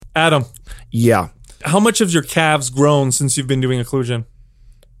Adam. Yeah. How much have your calves grown since you've been doing occlusion?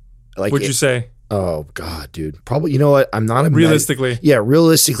 Like, Would you say? Oh God, dude. Probably. You know what? I'm not a realistically.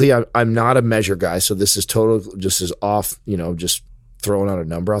 Realistically, I'm not a measure guy. So this is just as off. Just throwing out a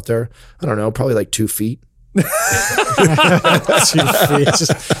number out there. I don't know. Probably like 2 feet. 2 feet.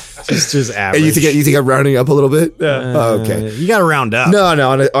 Just average. And you think I'm rounding up a little bit? Yeah. Okay. You got to round up. No.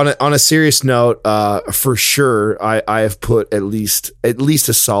 On a serious note, for sure, I have put at least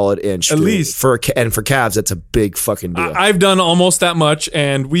a solid inch. At least for calves, that's a big fucking deal. I've done almost that much,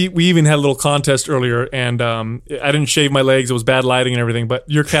 and we even had a little contest earlier, and I didn't shave my legs. It was bad lighting and everything, but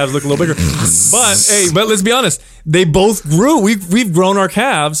your calves look a little bigger. but let's be honest, they both grew. We've grown our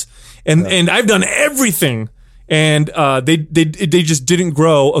calves, and I've done everything. And they just didn't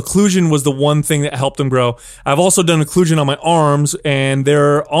grow. Occlusion was the one thing that helped them grow. I've also done occlusion on my arms, and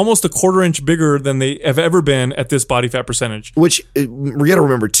they're almost a 1/4 inch bigger than they have ever been at this body fat percentage. Which we got to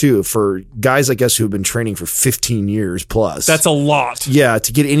remember too, for guys like us who have been training for 15 years plus. That's a lot. Yeah,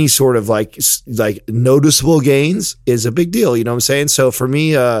 to get any sort of like noticeable gains is a big deal. You know what I'm saying? So for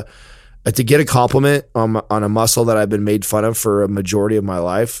me, to get a compliment on a muscle that I've been made fun of for a majority of my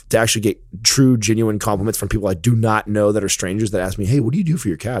life, to actually get true, genuine compliments from people I do not know that are strangers that ask me, hey, what do you do for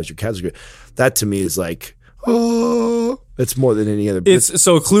your calves? Your calves are good. That to me is like, oh, it's more than any other.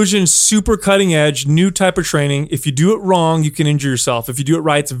 So occlusion, super cutting edge, new type of training. If you do it wrong, you can injure yourself. If you do it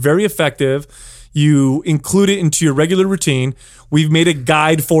right, it's very effective. You include it into your regular routine. We've made a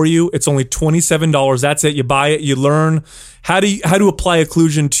guide for you. It's only $27. That's it. You buy it. You learn how to apply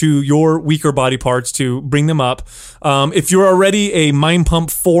occlusion to your weaker body parts to bring them up. If you're already a Mind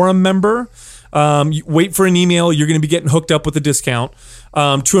Pump Forum member, wait for an email. You're going to be getting hooked up with a discount.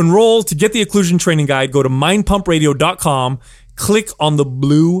 To enroll, to get the occlusion training guide, go to mindpumpradio.com. Click on the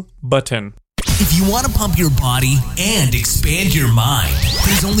blue button. If you want to pump your body and expand your mind,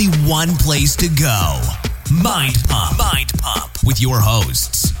 there's only one place to go. Mind Pump. Mind Pump with your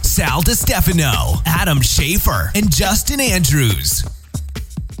hosts, Sal DiStefano, Adam Schafer, and Justin Andrews.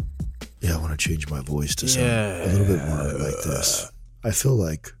 Yeah, I want to change my voice to sound a little bit more like this. I feel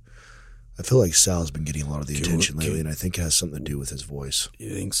like Sal's been getting a lot of the attention lately, and I think it has something to do with his voice.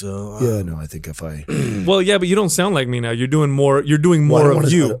 You think so? Yeah, no, I think if I... Well, yeah, but you don't sound like me now. You're doing more of you.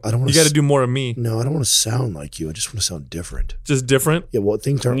 I don't You got to do more of me. No, I don't want to sound like you. I just want to sound different. Just different? Yeah, well,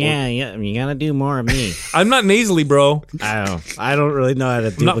 things aren't... Yeah, you got to do more of me. I'm not nasally, bro. I don't really know how to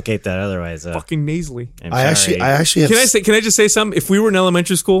duplicate that otherwise. Fucking nasally. I actually have... Can I just say something? If we were in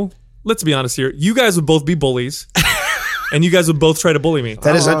elementary school, let's be honest here, you guys would both be bullies. And you guys would both try to bully me.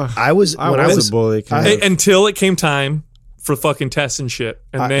 That is, I was a bully. Until it came time for fucking tests and shit.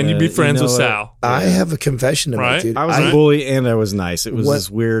 And then you'd be friends with Sal. I have a confession to make, dude. I was a bully and I was nice. It was this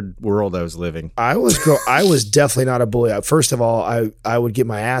weird world I was living. I was definitely not a bully. First of all, I would get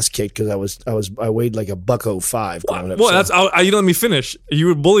my ass kicked because I weighed like a $105 growing up. Well, you don't let me finish. You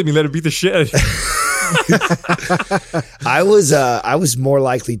would bully me, let it beat the shit out of you. I was more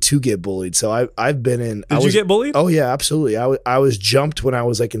likely to get bullied. So I've been in. Did you get bullied? Oh yeah, absolutely. I was jumped when I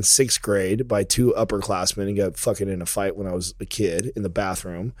was like in 6th grade by 2 upperclassmen and got fucking in a fight when I was a kid in the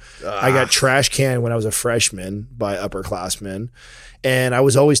bathroom. I got trash canned when I was a freshman by upperclassmen. And I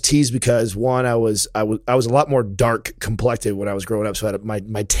was always teased because one, I was a lot more dark complected when I was growing up, so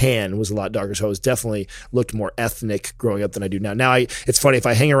my tan was a lot darker. So I was definitely looked more ethnic growing up than I do now. Now it's funny, if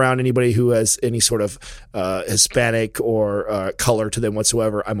I hang around anybody who has any sort of Hispanic or color to them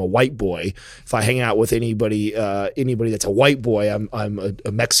whatsoever, I'm a white boy. If I hang out with anybody that's a white boy, I'm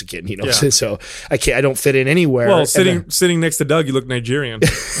a Mexican. You know, yeah. So I don't fit in anywhere. Well, sitting next to Doug, you look Nigerian.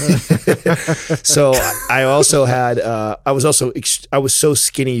 So I also had I was so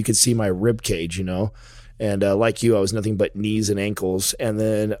skinny you could see my rib cage, you know, and like you, I was nothing but knees and ankles. And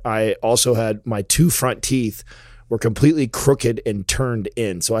then I also had my 2 front teeth were completely crooked and turned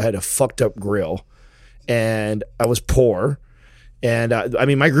in, so I had a fucked up grill, and I was poor. And I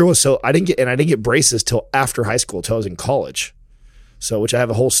mean, my grill was I didn't get braces till after high school, till I was in college. So, which I have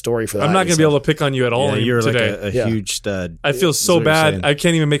a whole story for that. I'm not going to be able to pick on you at all you're today. Like a huge stud. I feel so bad. I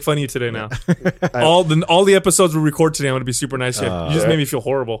can't even make fun of you today now. all the episodes we record today, I'm going to be super nice to you. You just made me feel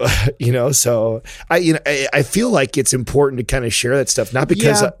horrible. You know, so I feel like it's important to kind of share that stuff, not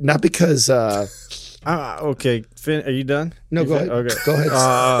because okay, Finn, are you done? No, go ahead. Okay, go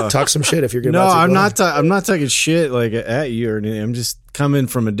ahead. Talk some shit if you're going to. No, I'm not talking shit like at you or anything. I'm just coming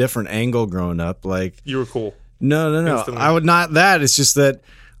from a different angle. Growing up, like you were cool. No. Instantly. I would not that. It's just that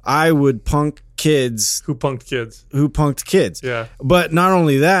I would punk kids. Who punked kids? Yeah. But not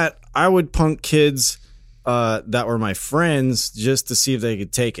only that, I would punk kids that were my friends just to see if they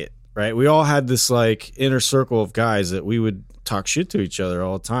could take it. Right. We all had this like inner circle of guys that we would talk shit to each other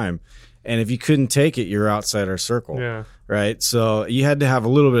all the time. And if you couldn't take it, you're outside our circle. Yeah. Right. So you had to have a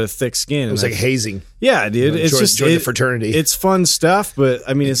little bit of thick skin. It was like hazing. Yeah, dude. It's just join the fraternity. It's fun stuff, but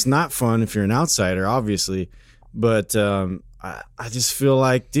I mean, it's not fun if you're an outsider, obviously. But I just feel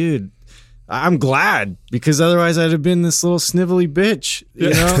like, dude, I'm glad, because otherwise I'd have been this little snivelly bitch. You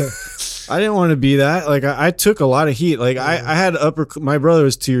know, I didn't want to be that. Like I took a lot of heat. Like I had my brother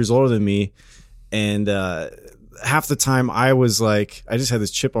was 2 years older than me, and half the time I was like, I just had this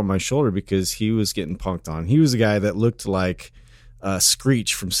chip on my shoulder because he was getting punked on. He was the guy that looked like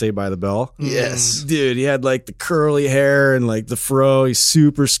Screech from Saved by the Bell. Yes. Dude, he had like the curly hair and like the fro. He's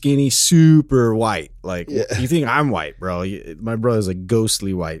super skinny, super white. Like, you think I'm white, bro. My brother's like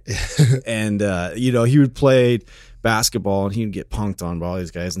ghostly white. And, you know, he would play basketball and he would get punked on by all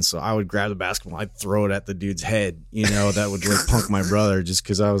these guys. And so I would grab the basketball, I'd throw it at the dude's head, you know, that would like punk my brother just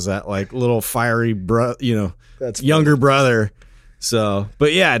because I was that like little fiery, that's younger brother. So,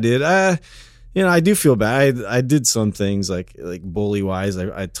 but yeah, dude, you know, I do feel bad. I did some things like bully wise.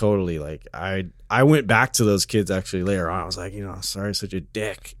 I totally like, I went back to those kids actually later on. I was like, you know, sorry, I'm such a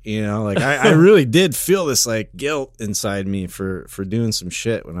dick, you know, like I really did feel this like guilt inside me for doing some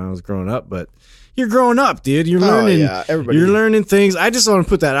shit when I was growing up, but you're growing up, dude. You're learning. You're learning things. I just want to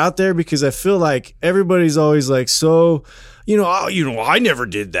put that out there because I feel like everybody's always like, so, I never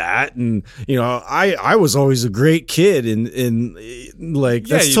did that, and I was always a great kid, and like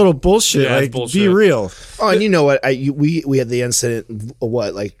that's total bullshit. Yeah, like, bullshit. be real. Oh, and you know what? We had the incident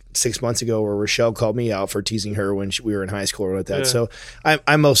like 6 months ago where Rochelle called me out for teasing her when we were in high school or like that. Yeah. So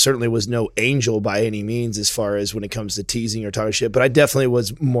I most certainly was no angel by any means as far as when it comes to teasing or talking shit, but I definitely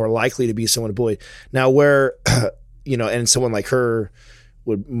was more likely to be someone bullied. Now where, and someone like her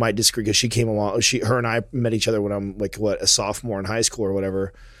might disagree because she came along, her and I met each other when I'm like, a sophomore in high school or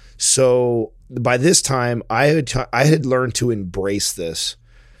whatever. So by this time I had learned to embrace this.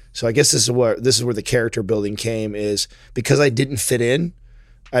 So I guess this is where the character building came, is because I didn't fit in.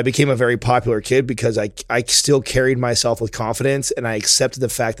 I became a very popular kid because I still carried myself with confidence, and I accepted the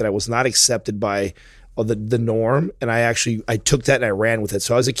fact that I was not accepted by the norm, and I took that and I ran with it.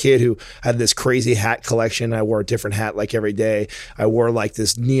 So I was a kid who had this crazy hat collection. I wore a different hat like every day. I wore like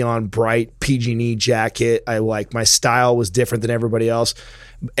this neon bright PG&E jacket. My style was different than everybody else.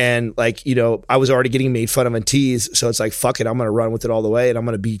 And I was already getting made fun of and teased. So it's like, fuck it, I'm going to run with it all the way, and I'm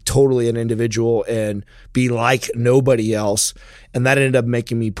going to be totally an individual and be like nobody else. And that ended up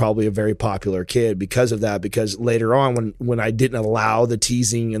making me probably a very popular kid because of that, because later on when I didn't allow the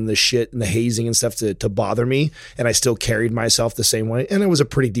teasing and the shit and the hazing and stuff to bother me, and I still carried myself the same way, and I was a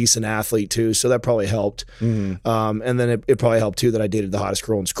pretty decent athlete too, so that probably helped. Mm-hmm. And then it probably helped too that I dated the hottest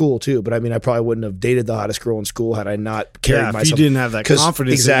girl in school too. But I mean, I probably wouldn't have dated the hottest girl in school had I not carried myself. If you didn't have that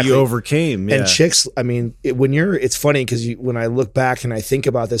confidence that you overcame. Yeah. And chicks, I mean, it's funny because when I look back and I think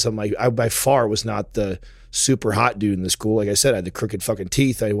about this, I'm like, I by far was not the super hot dude in the school. Like I said, I had the crooked fucking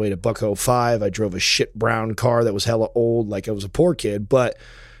teeth. I weighed $105. I drove a shit brown car that was hella old. Like I was a poor kid, but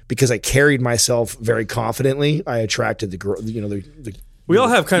because I carried myself very confidently, I attracted the girl. We all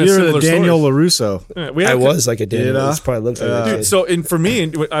have kind of You're similar the Daniel stories. LaRusso. Yeah, I was like a Daniel. It's probably looked like that. Dude, so for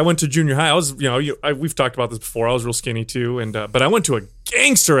me, I went to junior high. I was, we've talked about this before. I was real skinny too, and but I went to a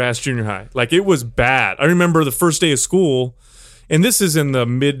gangster ass junior high. Like it was bad. I remember the first day of school. And this is in the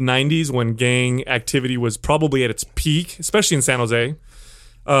mid 90s when gang activity was probably at its peak, especially in San Jose.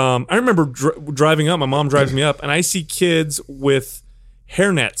 I remember driving up, my mom drives me up, and I see kids with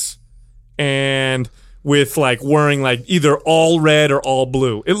hairnets and with like wearing like either all red or all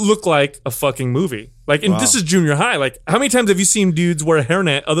blue. It looked like a fucking movie. Like, and This is junior high. Like, how many times have you seen dudes wear a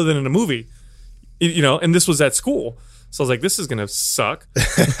hairnet other than in a movie? And this was at school. So I was like, this is going to suck.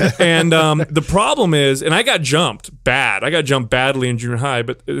 And the problem is, and I got jumped bad. I got jumped badly in junior high.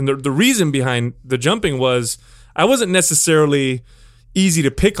 But the reason behind the jumping was I wasn't necessarily easy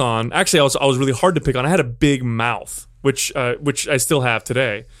to pick on. Actually, I was really hard to pick on. I had a big mouth, which I still have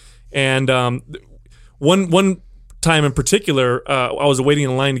today. And one time in particular, I was waiting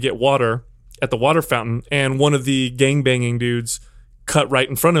in line to get water at the water fountain, and one of the gangbanging dudes cut right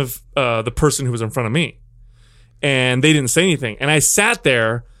in front of the person who was in front of me. And they didn't say anything. And I sat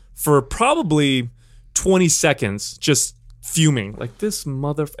there for probably 20 seconds just fuming. Like, this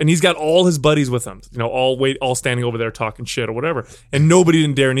and he's got all his buddies with him, all standing over there talking shit or whatever. And nobody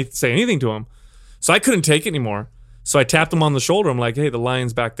didn't dare say anything to him. So I couldn't take it anymore. So I tapped him on the shoulder. I'm like, hey, the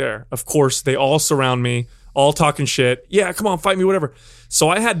lion's back there. Of course, they all surround me, all talking shit. Yeah, come on, fight me, whatever. So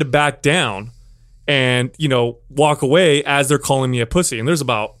I had to back down and, walk away as they're calling me a pussy. And there's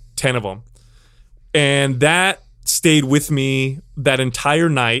about 10 of them. And that stayed with me that entire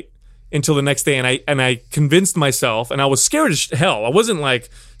night. until the next day, and I convinced myself, and I was scared as hell. I wasn't like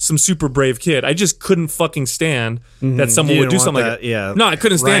some super brave kid. I just couldn't fucking stand that someone would do something like that. Yeah, no, I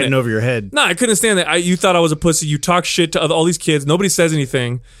couldn't stand riding it over your head. No, I couldn't stand that. You thought I was a pussy. You talk shit to all these kids. Nobody says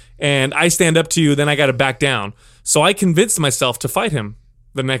anything, and I stand up to you. Then I got to back down. So I convinced myself to fight him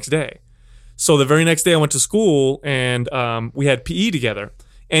the next day. So the very next day, I went to school, and we had PE together.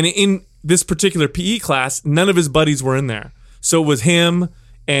 And in this particular PE class, none of his buddies were in there. So it was him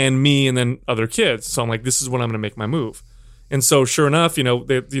and me and then other kids. So I'm like, this is when I'm going to make my move. And so sure enough,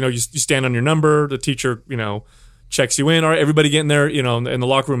 you stand on your number. The teacher, checks you in. All right, everybody get in there, in the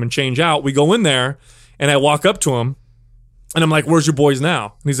locker room and change out. We go in there, and I walk up to him, and I'm like, where's your boys now?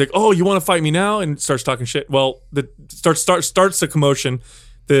 And he's like, oh, you want to fight me now? And starts talking shit. Well, starts a commotion.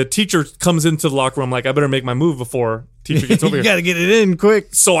 The teacher comes into the locker room like, I better make my move before teacher gets over here. You got to get it in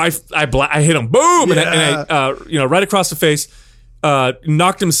quick. So I hit him, boom, and I right across the face,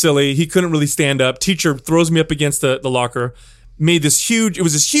 knocked him silly. He couldn't really stand up. Teacher throws me up against the locker. It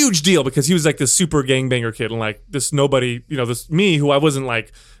was this huge deal because he was like this super gangbanger kid, and like this nobody, this me who I wasn't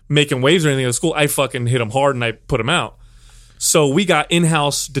like making waves or anything at school. I fucking hit him hard and I put him out. So we got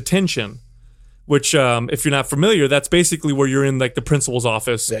in-house detention. Which, if you're not familiar, that's basically where you're in like the principal's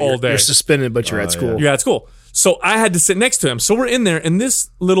office all day. You're suspended, but you're at school. Yeah. You're at school. So I had to sit next to him. So we're in there, and this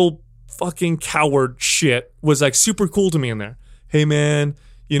little fucking coward shit was like super cool to me in there. Hey man,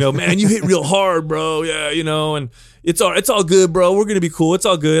 man, you hit real hard, bro. Yeah, and it's all good, bro. We're gonna be cool. It's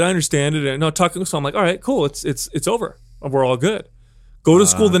all good. I understand it. And talking. So I'm like, all right, cool. It's over. We're all good. Go to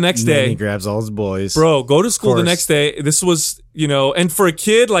school the next day. He grabs all his boys. Bro, go to school the next day. This was, and for a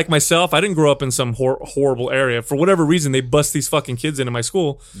kid like myself, I didn't grow up in some horrible area. For whatever reason, they bust these fucking kids into my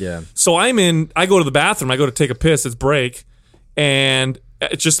school. Yeah. So I go to the bathroom. I go to take a piss. It's break. And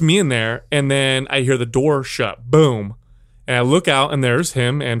it's just me in there. And then I hear the door shut. Boom. And I look out, and there's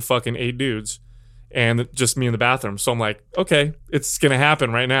him and fucking 8 dudes. And just me in the bathroom. So I'm like, okay, it's going to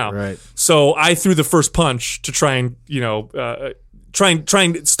happen right now. Right. So I threw the first punch to try and,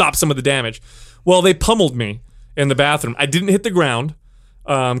 trying to stop some of the damage. Well, they pummeled me in the bathroom. I didn't hit the ground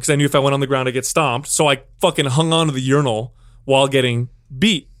because I knew if I went on the ground, I'd get stomped. So I fucking hung onto the urinal while getting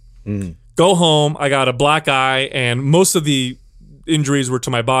beat. Go home. I got a black eye, and most of the injuries were to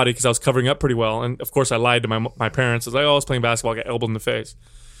my body because I was covering up pretty well. And of course, I lied to my parents. I was like, oh, I was playing basketball. I got elbowed in the face.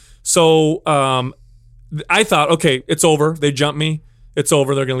 So I thought, okay, it's over. They jumped me. It's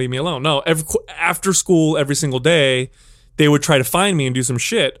over. They're going to leave me alone. No, after school, every single day, they would try to find me and do some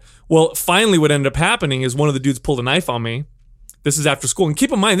shit. Well, finally what ended up happening is one of the dudes pulled a knife on me. This is after school. And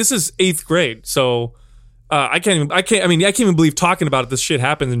keep in mind, this is 8th grade. So I can't even believe talking about it. This shit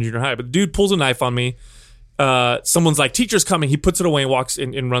happens in junior high. But the dude pulls a knife on me. Someone's like, teacher's coming. He puts it away and walks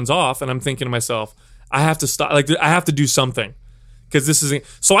in and runs off. And I'm thinking to myself, I have to stop. Like, I have to do something. Because this isn't.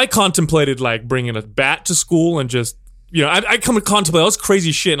 So I contemplated like bringing a bat to school and just, I come to contemplate all this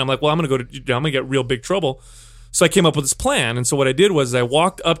crazy shit. And I'm like, well, I'm going to get real big trouble. So I came up with this plan. And so what I did was I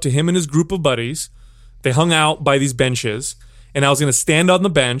walked up to him and his group of buddies. They hung out by these benches. And I was going to stand on the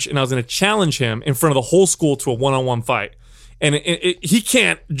bench and I was going to challenge him in front of the whole school to a one-on-one fight. And he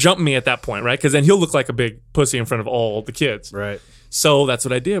can't jump me at that point, right? Because then he'll look like a big pussy in front of all the kids. Right. So that's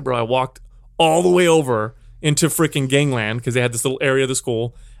what I did, bro. I walked all the way over into freaking gangland because they had this little area of the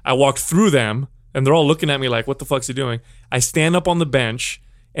school. I walked through them and they're all looking at me like, what the fuck's he doing? I stand up on the bench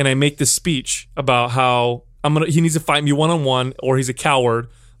and I make this speech about how he needs to fight me one-on-one or he's a coward.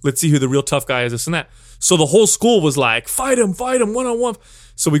 Let's see who the real tough guy is, this and that. So the whole school was like, fight him, one-on-one.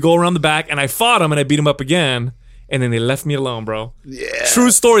 So we go around the back and I fought him and I beat him up again. And then they left me alone, bro. Yeah.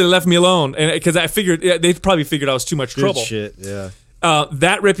 True story, they left me alone. And because I figured, they probably figured I was too much trouble. Shit, yeah.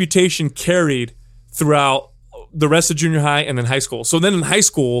 That reputation carried throughout the rest of junior high and then high school. So then in high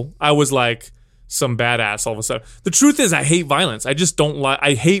school, I was like some badass all of a sudden. The truth is I hate violence. I just don't like,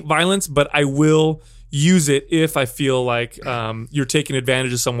 I hate violence, but I will use it if I feel like you're taking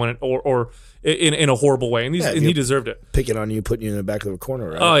advantage of someone or in a horrible way. And he deserved it. Picking on you, putting you in the back of a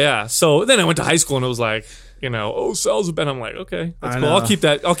corner, right? Oh, yeah. So then I went to high school and it was like, Sal's a bad. I'm like, okay, that's cool.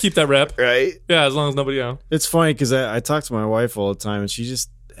 I'll keep that rep. Right? Yeah, as long as nobody else. It's funny because I talk to my wife all the time and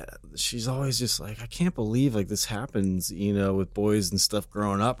she's always just like, I can't believe like this happens, with boys and stuff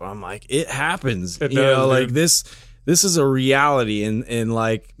growing up. I'm like, it happens. It does, like this is a reality. And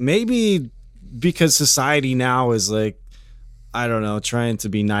like maybe because society now is like, I don't know, trying to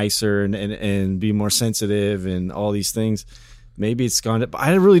be nicer and be more sensitive and all these things. Maybe it's gone, but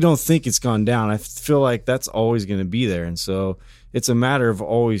I really don't think it's gone down. I feel like that's always going to be there. And so it's a matter of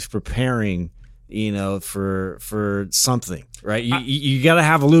always preparing, for something, right? You got to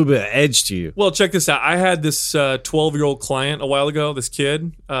have a little bit of edge to you. Well, check this out. I had this 12-year-old client a while ago, this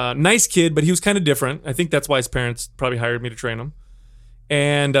kid. Nice kid, but he was kind of different. I think that's why his parents probably hired me to train him.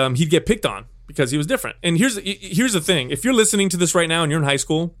 And he'd get picked on because he was different. And here's the thing. If you're listening to this right now and you're in high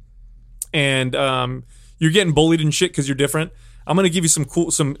school and you're getting bullied and shit because you're different, I'm going to give you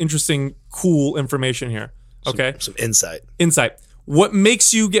some interesting, cool information here. Okay? Some insight. What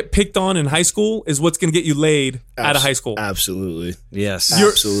makes you get picked on in high school is what's going to get you laid out of high school. Absolutely. Yes.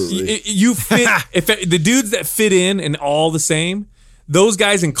 Absolutely. You fit. If the dudes that fit in and all the same, those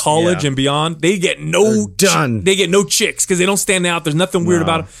guys in college and beyond, they get they get no chicks because they don't stand out. There's nothing weird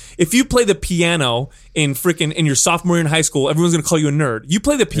about them. If you play the piano in your sophomore year in high school, everyone's gonna call you a nerd. You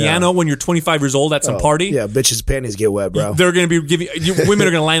play the piano when you're 25 years old at some party. Yeah, bitches' panties get wet, bro. They're gonna be giving women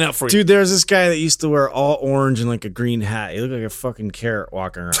are gonna line up for you. Dude, there's this guy that used to wear all orange and like a green hat. He looked like a fucking carrot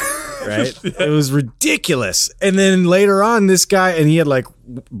walking around, right? It was ridiculous. And then later on, this guy, and he had like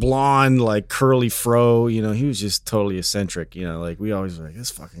blonde, like curly fro. He was just totally eccentric. Like we always were like, this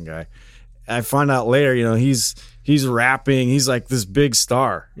fucking guy. I find out later, he's rapping. He's like this big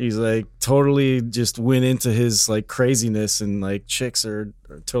star. He's like totally just went into his like craziness, and like chicks are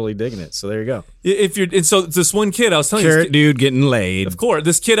totally digging it. So there you go. So this one kid I was telling you, carrot dude getting laid. Of course,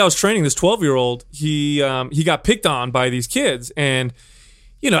 this kid I was training, this 12-year-old, he got picked on by these kids, and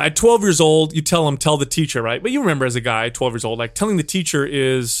at 12 years old, you tell the teacher, right? But you remember as a guy, 12 years old, like telling the teacher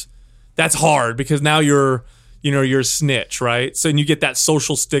that's hard because now you're a snitch, right? So and you get that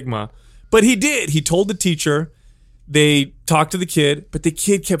social stigma. But he did. He told the teacher. They talked to the kid, but the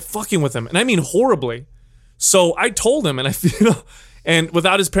kid kept fucking with him, and I mean horribly. So I told him, and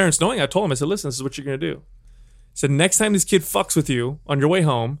without his parents knowing, I told him, I said, listen, this is what you're gonna do. I said, next time this kid fucks with you on your way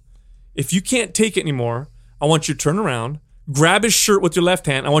home, if you can't take it anymore, I want you to turn around, grab his shirt with your left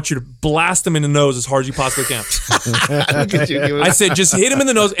hand. I want you to blast him in the nose as hard as you possibly can. I said, just hit him in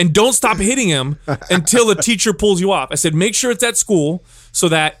the nose and don't stop hitting him until the teacher pulls you off. I said, make sure it's at school so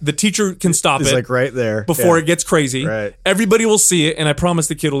that the teacher can stop it. Like right there. Before it gets crazy. Right. Everybody will see it, and I promise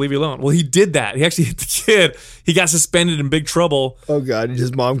the kid will leave you alone. Well, he did that. He actually hit the kid. He got suspended in big trouble. Oh, God. Did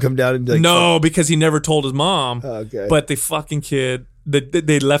his mom come down and like... No, because he never told his mom. Okay. But the fucking kid...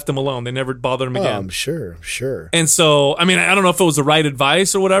 They left him alone. They never bothered him again. I'm sure. And so, I mean, I don't know if it was the right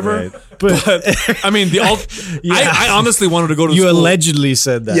advice or whatever, right. but I mean, I honestly wanted to go to the you school. allegedly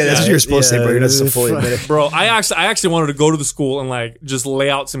said that. Yeah, that's what you're supposed to say, but you're not supposed to fully admit it. Bro, I actually wanted to go to the school and like just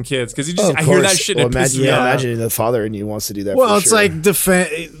lay out some kids because I hear that shit and it pisses me off. Imagine the father in you wants to do that. Well, for it's sure.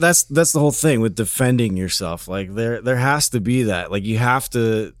 like that's the whole thing with defending yourself. Like there has to be that. Like you have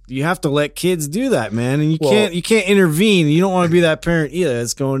to let kids do that, man, and you can't intervene. You don't want to be that parent either.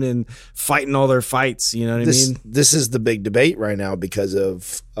 It's going and fighting all their fights. You know what I mean? This is the big debate right now because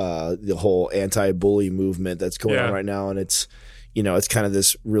of the whole anti-bully movement that's going on right now, and it's kind of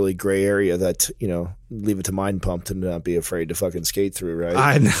this really gray area that leave it to Mind Pump to not be afraid to fucking skate through, right?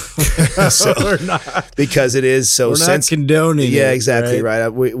 I know. So, we're not, because it is so sensitive. Not condoning. Yeah, it, exactly right.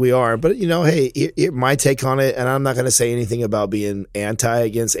 We are, but hey, my take on it, and I'm not going to say anything about being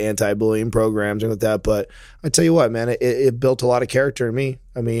against anti-bullying programs or like that, but I tell you what, man, it built a lot of character in me.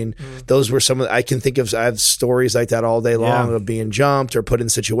 I mean, those were some of I can think of. I have stories like that all day long of being jumped or put in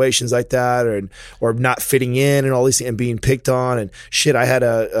situations like that, or not fitting in and all these things, and being picked on and shit. I had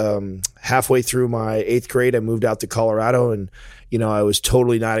halfway through my 8th grade, I moved out to Colorado, and I was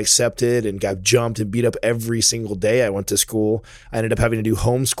totally not accepted and got jumped and beat up every single day I went to school. I ended up having to do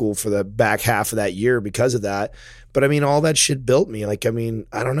homeschool for the back half of that year because of that. But I mean, all that shit built me. Like, I mean,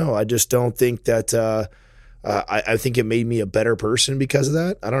 I don't know. I just don't think that. I think it made me a better person because of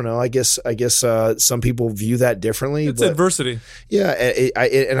that. I don't know. I guess some people view that differently. It's adversity. Yeah,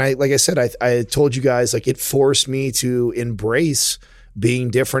 I like I said, I told you guys, like, it forced me to embrace being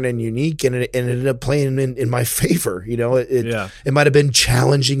different and unique, and it ended up playing in my favor. It might have been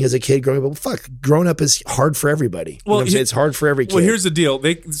challenging as a kid growing up, but growing up is hard for everybody. Well, it's hard for every kid. Well, here's the deal.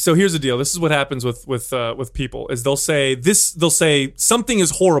 Here's the deal. This is what happens with people is they'll say something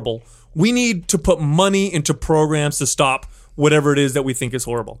is horrible. We need to put money into programs to stop whatever it is that we think is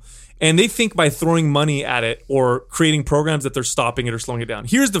horrible. And they think by throwing money at it or creating programs that they're stopping it or slowing it down.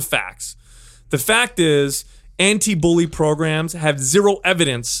 Here's the facts. The fact is anti-bully programs have zero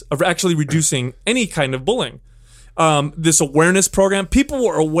evidence of actually reducing any kind of bullying. This awareness program, people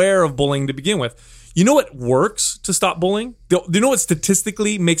were aware of bullying to begin with. You know what works to stop bullying? You know what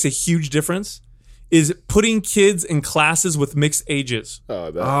statistically makes a huge difference? is putting kids in classes with mixed ages. Oh,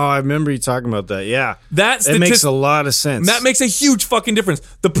 I bet. Oh, I remember you talking about that. Yeah. That makes a lot of sense. That makes a huge fucking difference.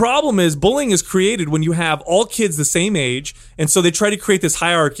 The problem is bullying is created when you have all kids the same age, and so they try to create this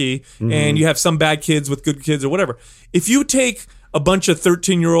hierarchy, and you have some bad kids with good kids or whatever. If you take a bunch of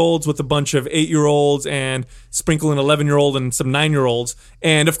 13-year-olds with a bunch of 8-year-olds and sprinkle an 11-year-old and some 9-year-olds,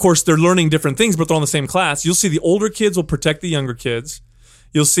 and of course they're learning different things, but they're all in the same class, you'll see the older kids will protect the younger kids.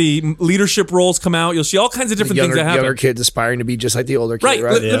 You'll see leadership roles come out. You'll see all kinds of different things that happen. Younger kids aspiring to be just like the older kid,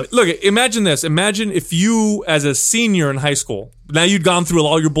 right? Look, imagine this. Imagine if you, as a senior in high school, now you'd gone through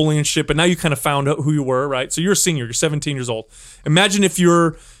all your bullying and shit, but now you kind of found out who you were, right? So you're a senior. You're 17 years old. Imagine if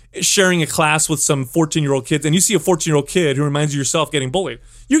you're sharing a class with some 14-year-old kids and you see a 14-year-old kid who reminds you of yourself getting bullied.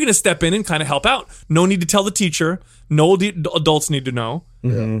 You're going to step in and kind of help out. No need to tell the teacher. No adults need to know.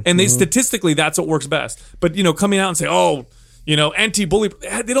 And statistically, that's what works best. But, coming out and say, oh, anti-bully,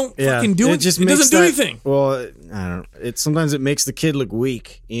 they don't fucking do it. It doesn't do anything. Well, I don't know. Sometimes it makes the kid look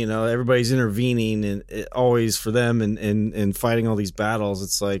weak. Everybody's intervening and always for them and fighting all these battles.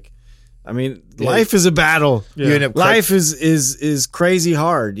 It's like, life is a battle. Yeah. Life is crazy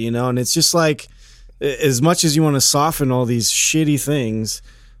hard, and it's just like, as much as you want to soften all these shitty things,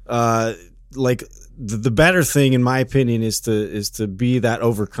 like the better thing, in my opinion, is to be that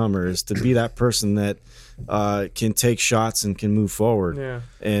overcomer, is to be that person that can take shots and can move forward. Yeah.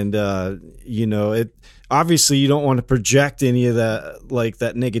 And it obviously you don't want to project any of that, like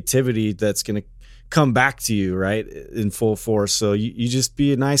that negativity that's going to come back to you, right, in full force. So you just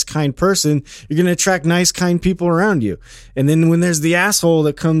be a nice, kind person. You're going to attract nice, kind people around you. And then when there's the asshole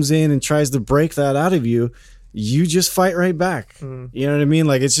that comes in and tries to break that out of you, you just fight right back. You know what I mean?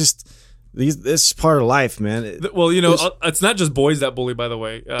 Like, it's just, it's part of life, man. Well, it's not just boys that bully, by the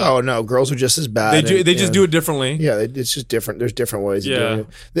way. Oh no, girls are just as bad. They just do it differently. Yeah, it's just different. There's different ways of doing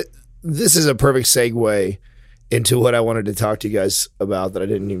it. This is a perfect segue into what I wanted to talk to you guys about that I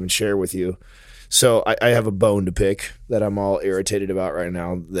didn't even share with you. So I have a bone to pick that I'm all irritated about right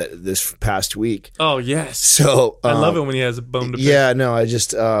now. That this past week. Oh yes. So I love it when he has a bone to pick. Yeah, no, I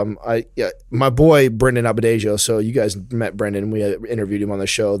just my boy Brendan Abadejo. So you guys met Brendan. We interviewed him on the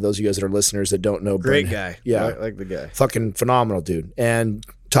show. Those of you guys that are listeners that don't know, great Brendan, guy. Yeah, I like the guy. Fucking phenomenal dude. And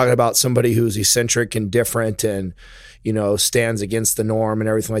talking about somebody who's eccentric and different and stands against the norm and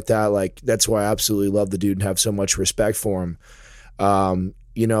everything like that. Like, that's why I absolutely love the dude and have so much respect for him.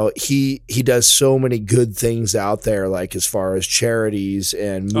 He does so many good things out there, like as far as charities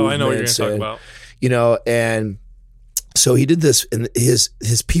and movements. Oh, I know what you're going to talk about. And so he did this, and his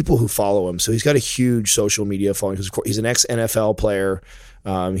people who follow him. So he's got a huge social media following because he's an ex-NFL player.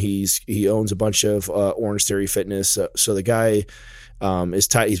 He owns a bunch of Orange Theory Fitness. So the guy is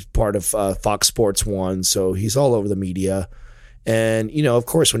tight. He's part of Fox Sports 1, so he's all over the media. And, of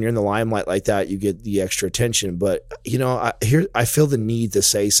course, when you're in the limelight like that, you get the extra attention. But, I feel the need to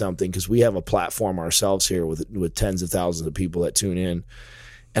say something because we have a platform ourselves here with tens of thousands of people that tune in.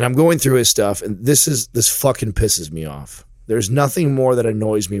 And I'm going through his stuff, and this fucking pisses me off. There's nothing more that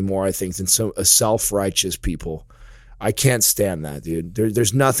annoys me more, I think, than a self-righteous people. I can't stand that, dude.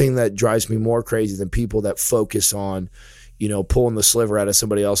 There's nothing that drives me more crazy than people that focus on, pulling the sliver out of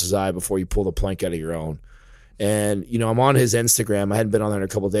somebody else's eye before you pull the plank out of your own. And, I'm on his Instagram. I hadn't been on there in a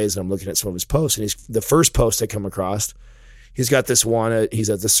couple of days, and I'm looking at some of his posts. And the first post I come across, he's got this one, he's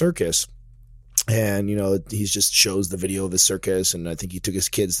at the circus. And, he just shows the video of the circus. And I think he took his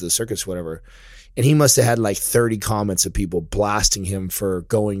kids to the circus, whatever. And he must have had like 30 comments of people blasting him for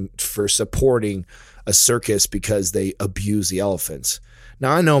supporting a circus because they abuse the elephants.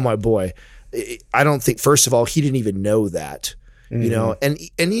 Now, I know my boy. I don't think, first of all, he didn't even know that, and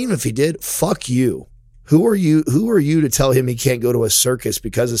even if he did, fuck you. Who are you to tell him he can't go to a circus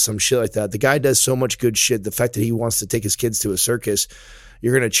because of some shit like that? The guy does so much good shit. The fact that he wants to take his kids to a circus,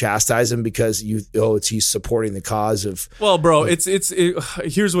 you're going to chastise him because he's supporting the cause of. Well, bro,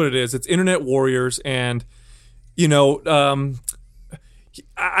 here's what it is. It's internet warriors, and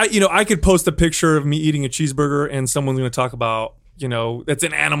I could post a picture of me eating a cheeseburger, and someone's going to talk about that's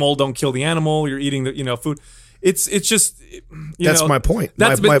an animal. Don't kill the animal. You're eating the food. It's just that's my point.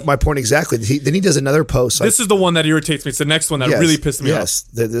 My point exactly. Then he does another post. This is the one that irritates me. It's the next one that really pissed me off. Yes,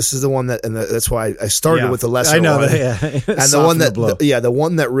 this is the one that, and that's why I started with the lesser. I know one. that. Yeah. And the one that the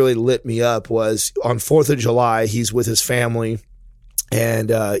one that really lit me up was on 4th of July. He's with his family,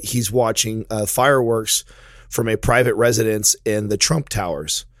 and he's watching fireworks from a private residence in the Trump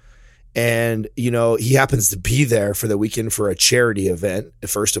Towers. And, he happens to be there for the weekend for a charity event,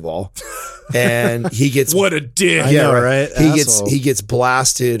 first of all. And he gets... What a dick. Yeah, know, right? He gets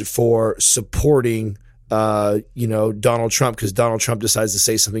blasted for supporting, Donald Trump because Donald Trump decides to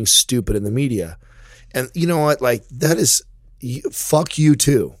say something stupid in the media. And you know what? Like that is, fuck you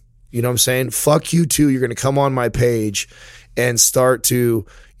too. You know what I'm saying? Fuck you too. You're going to come on my page and start to,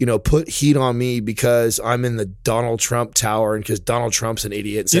 put heat on me because I'm in the Donald Trump tower and because Donald Trump's an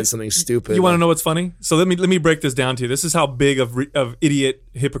idiot and said something stupid. You want to know what's funny? So let me break this down to you. This is how big of idiot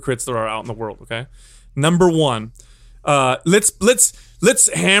hypocrites there are out in the world. Okay, number one, let's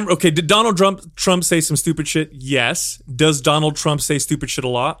hammer. Okay, did Donald Trump say some stupid shit? Yes. Does Donald Trump say stupid shit a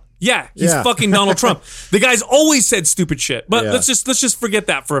lot? Yeah, he's fucking Donald Trump. The guy's always said stupid shit. But let's just forget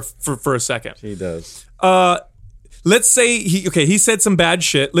that for a second. He does. Let's say he said some bad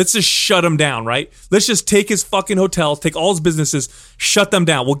shit. Let's just shut him down, right? Let's just take his fucking hotels, take all his businesses, shut them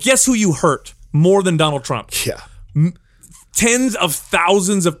down. Well, guess who you hurt more than Donald Trump? Yeah. Tens of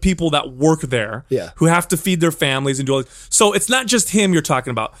thousands of people that work there who have to feed their families and do all this. So it's not just him you're talking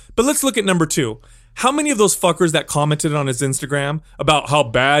about. But let's look at number two. How many of those fuckers that commented on his Instagram about how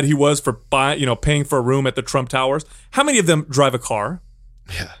bad he was for paying for a room at the Trump Towers, how many of them drive a car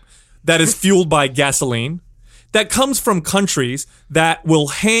that is fueled by gasoline? That comes from countries that will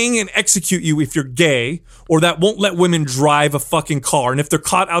hang and execute you if you're gay, or that won't let women drive a fucking car. And if they're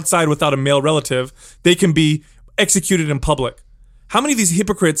caught outside without a male relative, they can be executed in public. How many of these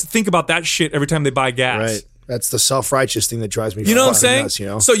hypocrites think about that shit every time they buy gas? Right. That's the self-righteous thing that drives me. You know what I'm saying?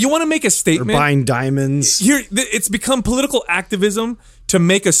 Nuts, So you want to make a statement? Or buying diamonds. Here, it's become political activism to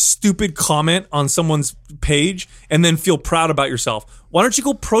make a stupid comment on someone's page and then feel proud about yourself. Why don't you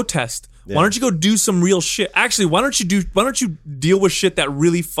go protest? Yeah. Why don't you go do some real shit? Actually, why don't you deal with shit that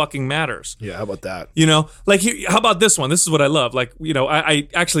really fucking matters? Yeah, how about that? Like how about this one? This is what I love. Like, I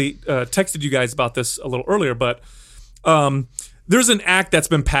actually texted you guys about this a little earlier, but there's an act that's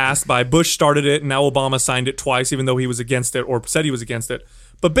been passed by Bush started it, and now Obama signed it twice, even though he was against it or said he was against it.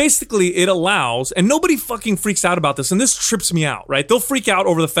 But basically, it allows, and nobody fucking freaks out about this, and this trips me out, right? They'll freak out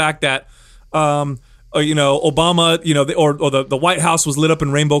over the fact that Obama, or the White House was lit up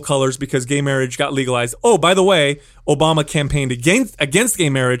in rainbow colors because gay marriage got legalized. Oh, by the way, Obama campaigned against gay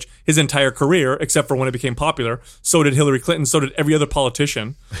marriage his entire career, except for when it became popular. So did Hillary Clinton. So did every other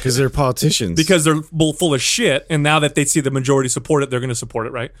politician. Because they're politicians. Because they're full of shit. And now that they see the majority support it, they're going to support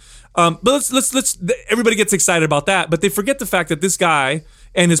it, right? But let's everybody gets excited about that, but they forget the fact that this guy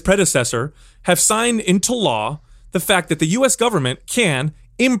and his predecessor have signed into law the fact that the U.S. government can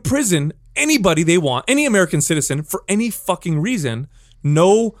imprison anybody they want, any American citizen, for any fucking reason.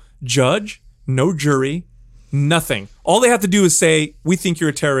 No judge, no jury, nothing. All they have to do is say, we think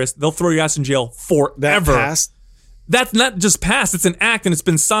you're a terrorist. They'll throw your ass in jail forever. That passed? That's not just passed. It's an act, and it's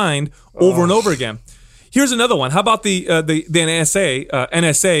been signed over and over again. Here's another one. How about the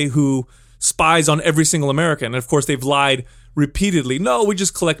NSA who spies on every single American? And of course, they've lied repeatedly. No, we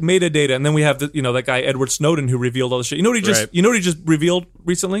just collect metadata. And then we have that guy Edward Snowden who revealed all this shit. You know what he just revealed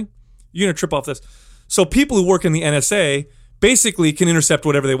recently? You're going to trip off this. So people who work in the NSA basically can intercept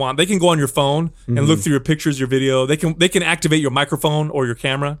whatever they want. They can go on your phone and look through your pictures, your video. They can activate your microphone or your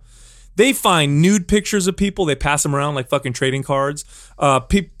camera. They find nude pictures of people. They pass them around like fucking trading cards.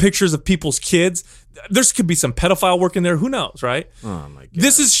 Pictures of people's kids. There could be some pedophile work in there. Who knows, right? Oh my God.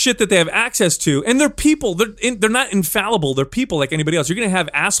 This is shit that they have access to, and they're people. They're not infallible. They're people like anybody else. You're gonna have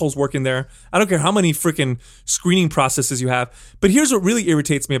assholes working there. I don't care how many freaking screening processes you have. But here's what really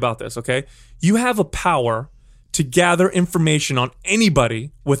irritates me about this. Okay, you have a power to gather information on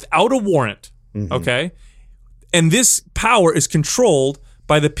anybody without a warrant. Okay, and this power is controlled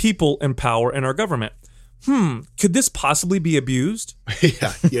by the people in power in our government. Could this possibly be abused?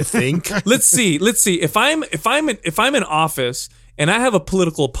 Yeah, you think? Let's see. If I'm in office and I have a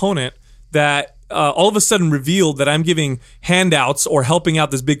political opponent that all of a sudden revealed that I'm giving handouts or helping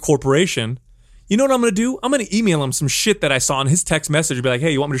out this big corporation, you know what I'm going to do? I'm going to email him some shit that I saw in his text message. Be like,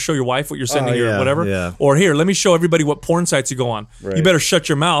 hey, you want me to show your wife what you're sending or whatever? Yeah. Or here, let me show everybody what porn sites you go on. Right. You better shut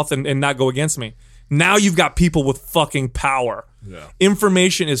your mouth and not go against me. Now you've got people with fucking power. Yeah.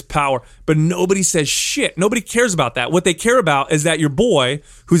 Information is power, but nobody says shit. Nobody cares about that. What they care about is that your boy,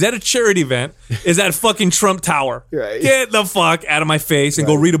 who's at a charity event, is at fucking Trump Tower. Right. Get the fuck out of my face and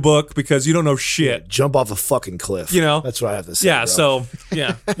go read a book because you don't know shit. Jump off a fucking cliff. That's what I have to say. Yeah. Bro. So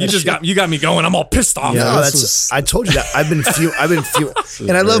yeah, you got me going. I'm all pissed off. Yeah, no, I told you that. I've been fuming,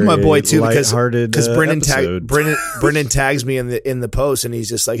 and I love my boy too because Brendan tags me in the post, and he's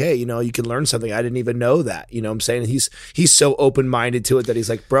just like, hey, you can learn something. I didn't even know that. You know what I'm saying? He's so open open-minded to it that he's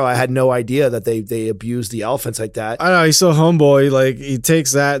like, bro, I had no idea that they abuse the elephants like that. I know, he's so humble. He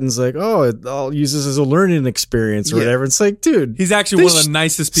takes that and is like, oh, I'll use this as a learning experience or whatever. It's like, dude, he's actually one of the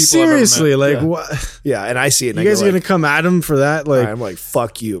nicest people seriously, I've ever met. what? Yeah, and I see it. And You guys I are go gonna come at him for that? Like, I'm like,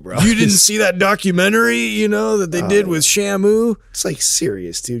 fuck you, bro. you didn't see that documentary, that they did with Shamu? It's like,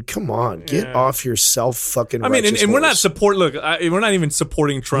 serious, dude. Come on, get off your self-fucking. I mean, and we're not horse. we're not even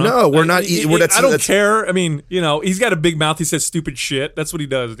supporting Trump. No, we're not. I don't care. I mean, he's got a big mouth. He says stupid shit. That's what he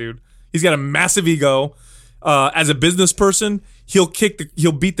does, dude. He's got a massive ego. As a business person, he'll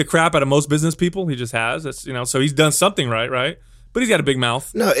beat the crap out of most business people. He just has. That's so he's done something right. But he's got a big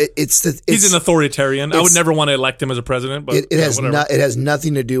mouth. No, he's an authoritarian. I would never want to elect him as a president. But it has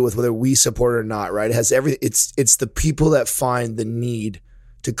nothing to do with whether we support it or not, right? It has everything. It's the people that find the need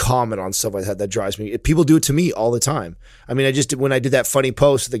to comment on stuff like that drives me. People do it to me all the time. I mean, when I did that funny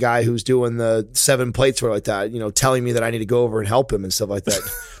post, the guy who's doing the 7 plates or like that, telling me that I need to go over and help him and stuff like that.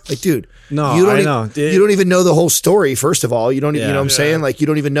 Like, dude, no, you don't even know the whole story. First of all, you don't, you know what I'm saying? Like, you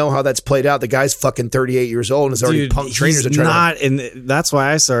don't even know how that's played out. The guy's fucking 38 years old and is already punk trainers. And that's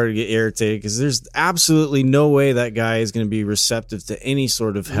why I started to get irritated, because there's absolutely no way that guy is going to be receptive to any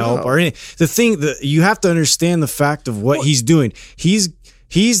sort of help or any. The thing that you have to understand the fact of what he's doing.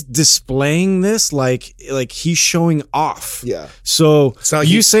 He's displaying this like he's showing off. Yeah. So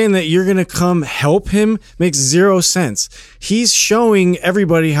you saying that you're going to come help him makes zero sense. He's showing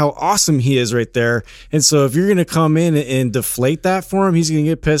everybody how awesome he is right there. And so if you're going to come in and deflate that for him, he's going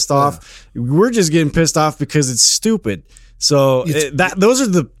to get pissed off. We're just getting pissed off because it's stupid. So those are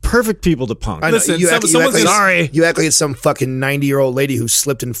the perfect people to punk. Listen, you act like it's some fucking 90-year-old lady who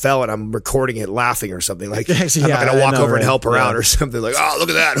slipped and fell, and I'm recording it laughing or something. Like, I'm not gonna walk over and help her out or something. Like, oh, look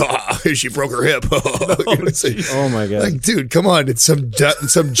at that, she broke her hip. Oh my god! Like, dude, come on! It's some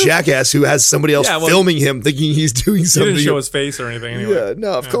jackass who has somebody else filming him, thinking he's doing something. He didn't show his face or anything. Anyway. Yeah,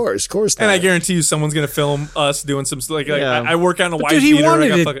 no, of course not. And I guarantee you, someone's gonna film us doing some I work out in a white dude,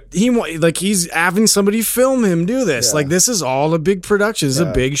 beater. He's having somebody film him do this. Yeah. Like, this is all a big production. It's a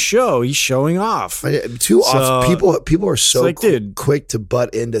big show. He's showing off. Too often, people are so dude, quick to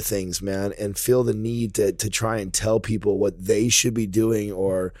butt into things, man, and feel the need to try and tell people what they should be doing,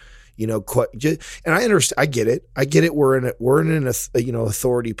 or and I understand. I get it. We're in an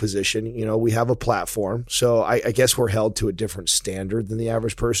authority position. We have a platform, so I guess we're held to a different standard than the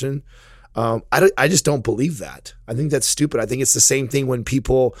average person. I just don't believe that. I think that's stupid. I think it's the same thing when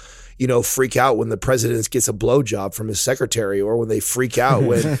people, freak out when the president gets a blowjob from his secretary, or when they freak out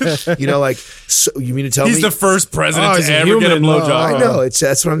when, so you mean to tell me he's the first president to ever get a blowjob? I know.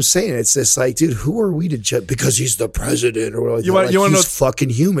 That's what I'm saying. It's just like, dude, who are we to judge because he's the president, or like, he's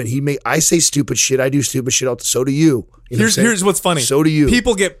fucking human. I say stupid shit. I do stupid shit. So do you. Here's what's funny. So do you.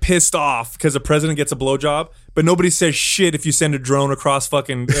 People get pissed off because the president gets a blowjob, but nobody says shit if you send a drone across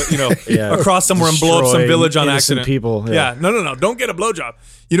fucking, across somewhere and blow up some village on accident. People. Yeah. No. Don't get a blowjob.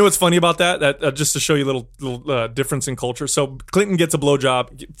 You know what's funny about that? That just to show you a little difference in culture. So Clinton gets a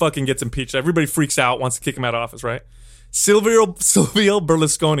blowjob, fucking gets impeached. Everybody freaks out, wants to kick him out of office, right? Silvio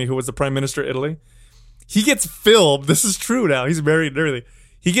Berlusconi, who was the prime minister of Italy, he gets filmed. This is true now. He's married and everything.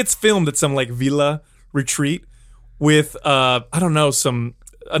 He gets filmed at some villa retreat with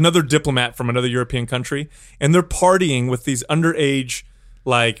another diplomat from another European country, and they're partying with these underage,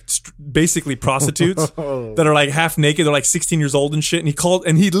 basically prostitutes that are half naked. They're 16 years old and shit.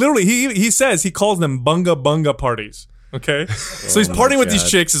 And he says he calls them bunga bunga parties. Okay, so he's partying with these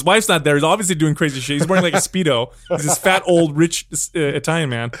chicks. His wife's not there. He's obviously doing crazy shit. He's wearing a Speedo. He's this fat old rich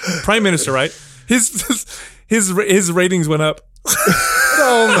Italian man, prime minister, right? His ratings went up.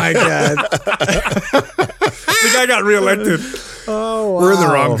 Oh my god. The guy got reelected. Oh, wow. We're in the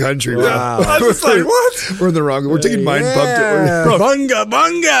wrong country, bro. I was just like, what? We're in the wrong. We're taking mind bump. Bro, bunga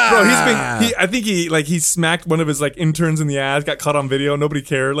bunga. Bro, I think he smacked one of his interns in the ass. Got caught on video. Nobody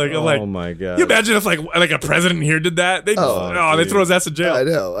cared. Oh my god. You imagine if a president here did that? They throw his ass in jail. I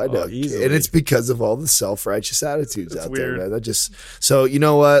know. And it's because of all the self-righteous attitudes out there, man. So you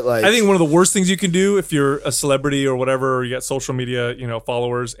know what? I think one of the worst things you can do if you're a celebrity or whatever, or you got social media,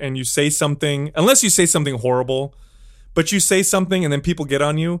 followers, and you say something, unless you say something horrible, but you say something and then people get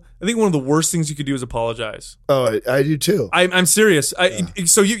on you, I think one of the worst things you could do is apologize. Oh, I do too. I'm serious.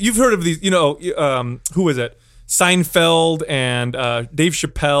 So you've heard of these, who is it? Seinfeld and Dave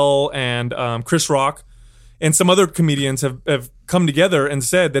Chappelle and Chris Rock and some other comedians have come together and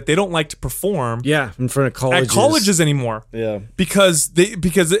said that they don't like to perform in front of colleges. At colleges anymore. Yeah. Because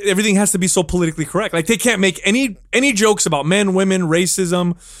everything has to be so politically correct. They can't make any jokes about men, women,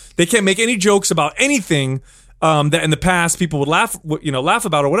 racism. They can't make any jokes about anything that in the past people would laugh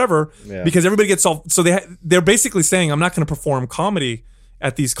about or whatever, because everybody gets all. So they're basically saying, I'm not going to perform comedy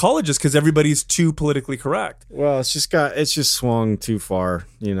at these colleges because everybody's too politically correct. Well, it's just swung too far,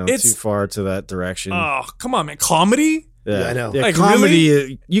 too far to that direction. Oh, come on, man. Comedy? Yeah, I know. Yeah, Like, comedy,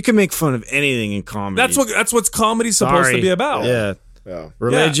 really? You can make fun of anything in comedy. That's what comedy's supposed to be about. Yeah.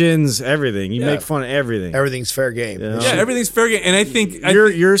 Religions, everything. You make fun of everything. Everything's fair game. Yeah. Yeah, everything's fair game. And I think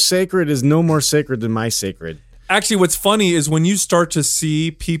your sacred is no more sacred than my sacred. Actually, what's funny is when you start to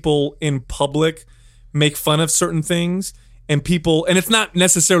see people in public make fun of certain things, and it's not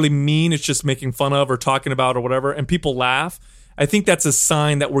necessarily mean, it's just making fun of or talking about or whatever, and people laugh, I think that's a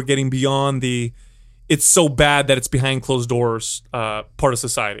sign that we're getting beyond it's so bad that it's behind closed doors part of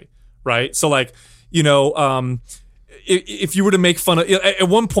society, right? So like, if you were to make fun of, at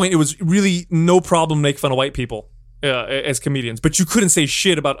one point it was really no problem to make fun of white people as comedians, but you couldn't say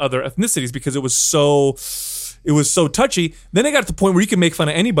shit about other ethnicities because it was so touchy. Then it got to the point where you can make fun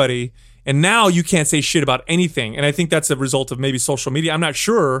of anybody, and now you can't say shit about anything. And I think that's a result of maybe social media. I'm not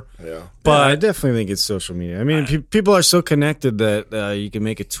sure. Yeah. But I definitely think it's social media. I mean, people are so connected that you can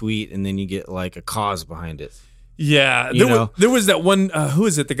make a tweet and then you get like a cause behind it. Yeah. There was that one, who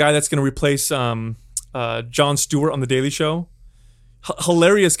is it? The guy that's going to replace Jon Stewart on The Daily Show.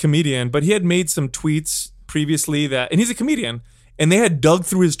 Hilarious comedian, but he had made some tweets previously and he's a comedian, and they had dug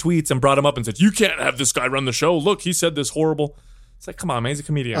through his tweets and brought him up and said, you can't have this guy run the show. Look, he said this horrible. It's like, come on, man, he's a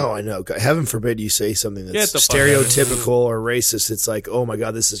comedian. Oh, I know. Heaven forbid you say something that's stereotypical or racist. It's like, oh my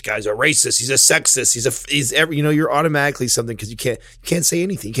God, this guy's a racist. He's a sexist. You're automatically something because you can't say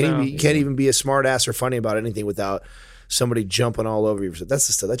anything. You can't even be a smart ass or funny about anything without somebody jumping all over you. That's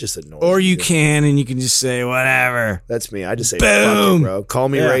the stuff that just annoys me. Or you can just say whatever. That's me. I just say, boom, fuck it, bro. Call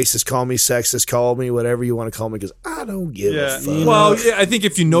me racist, call me sexist, call me whatever you want to call me, because I don't give a fuck. Well, I think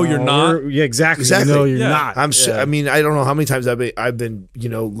if you know you're not. Yeah, exactly. You know you're not. I mean, I don't know how many times I've been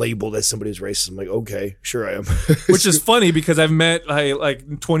labeled as somebody who's racist. I'm like, okay, sure I am. Which is funny because I've met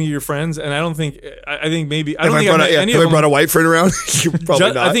like 20 of your friends, and I don't think maybe I don't think I've met any of them. Have I brought a white friend around? You're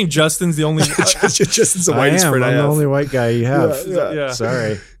probably not. I think Justin's the only. Justin's the whitest friend I have. I'm the only white guy you have. Yeah.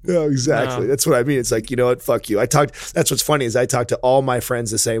 Sorry. No, exactly. No. That's what I mean. It's like, you know what? Fuck you. That's what's funny is I talk to all my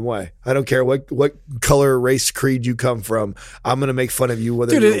friends the same way. I don't care what color, race, creed you come from. I'm going to make fun of you,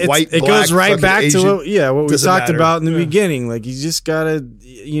 whether you're white, black, it goes right back Asian, to what we talked about in the beginning. Like, you just got to,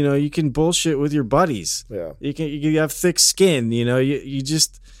 you can bullshit with your buddies. Yeah. You have thick skin,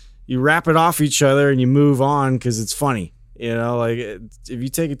 you wrap it off each other and you move on because it's funny. If you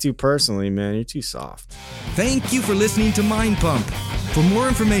take it too personally, man, you're too soft. Thank you for listening to Mind Pump. For more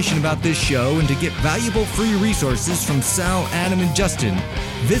information about this show and to get valuable free resources from Sal, Adam, and Justin,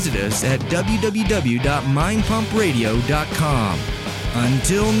 visit us at www.mindpumpradio.com.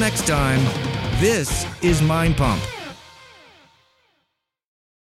 Until next time, this is Mind Pump.